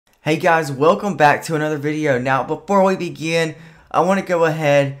Hey guys, welcome back to another video. Now, before we begin, I want to go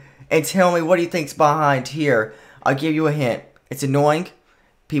ahead and tell me what do you think's behind here. I'll give you a hint. It's annoying.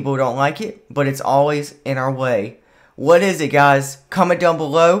 People don't like it, but it's always in our way. What is it, guys? Comment down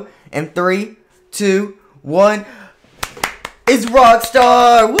below. And 3, 2, 1. It's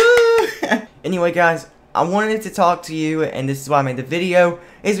Rockstar! Woo! Anyway, guys, I wanted to talk to you, and this is why I made the video,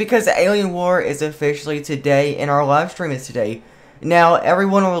 is because the Alien War is officially today, and our live stream is today. Now,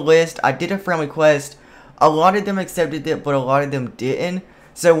 everyone on the list, I did a friend request. A lot of them accepted it, but a lot of them didn't.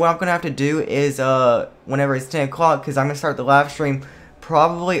 So what I'm going to have to do is, whenever it's 10 o'clock, because I'm going to start the live stream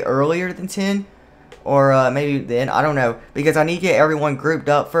probably earlier than 10. Or maybe then, I don't know. Because I need to get everyone grouped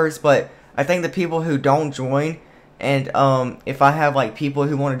up first. But I think the people who don't join, and if I have like people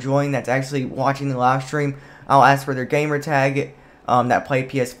who want to join that's actually watching the live stream, I'll ask for their gamer tag. That play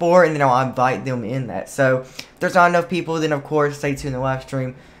PS4, and then I'll invite them in that. So, if there's not enough people, then of course, stay tuned in the live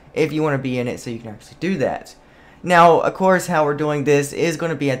stream if you want to be in it so you can actually do that. Now, of course, how we're doing this is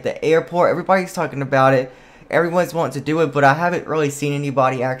going to be at the airport. Everybody's talking about it. Everyone's wanting to do it, but I haven't really seen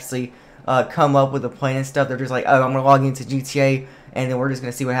anybody actually come up with a plan and stuff. They're just like, oh, I'm going to log into GTA, and then we're just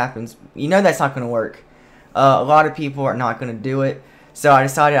going to see what happens. You know that's not going to work. A lot of people are not going to do it, so I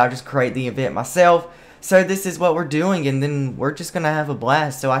decided I'll just create the event myself. So this is what we're doing, and then we're just going to have a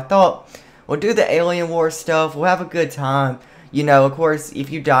blast. So I thought, we'll do the Alien War stuff. We'll have a good time. You know, of course,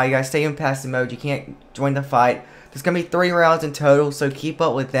 if you die, you guys stay in passive mode. You can't join the fight. There's going to be 3 rounds in total, so keep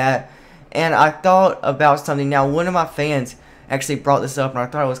up with that. And I thought about something. Now, one of my fans actually brought this up, and I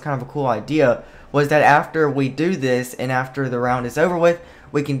thought it was kind of a cool idea, was that after we do this, and after the round is over with,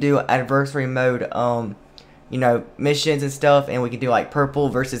 we can do adversary mode, you know, missions and stuff, and we can do like purple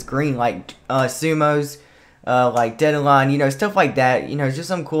versus green, like sumos, like deadline, you know, stuff like that. You know, just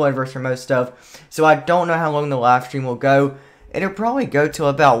some cool adversary mode stuff. So I don't know how long the live stream will go. It'll probably go till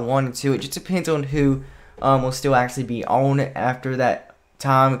about 1 or 2. It just depends on who will still actually be on it after that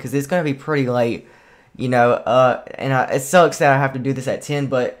time, because it's gonna be pretty late, you know. And it sucks that I have to do this at 10,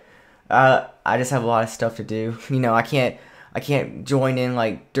 but I just have a lot of stuff to do. You know, I can't join in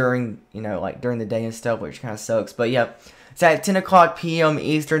like during, you know, like during the day and stuff, which kind of sucks. But yeah, it's at 10 o'clock p.m.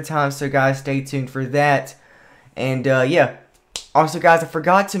 Eastern time, so guys, stay tuned for that. And yeah, also guys, I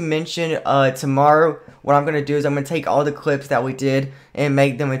forgot to mention tomorrow what I'm gonna do is I'm gonna take all the clips that we did and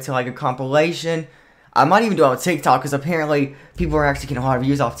make them into like a compilation. I might even do it on TikTok, because apparently people are actually getting a lot of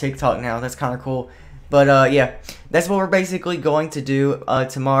views off TikTok now. That's kind of cool. But yeah, that's what we're basically going to do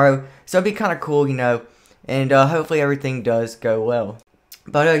tomorrow. So it'd be kind of cool, you know. And hopefully everything does go well.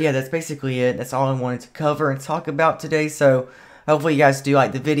 But yeah, that's basically it. That's all I wanted to cover and talk about today. So hopefully you guys do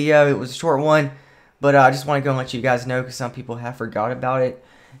like the video. It was a short one, but I just want to go and let you guys know, because some people have forgot about it.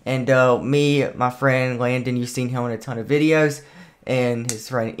 And me, my friend Landon, you've seen him in a ton of videos, and his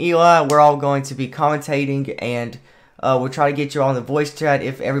friend Eli, we're all going to be commentating, and we'll try to get you all in the voice chat.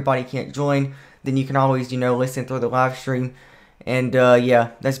 If everybody can't join, then you can always, you know, listen through the live stream. And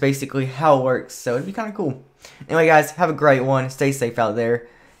yeah, that's basically how it works. So it'd be kind of cool. Anyway, guys, have a great one. Stay safe out there.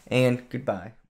 And goodbye.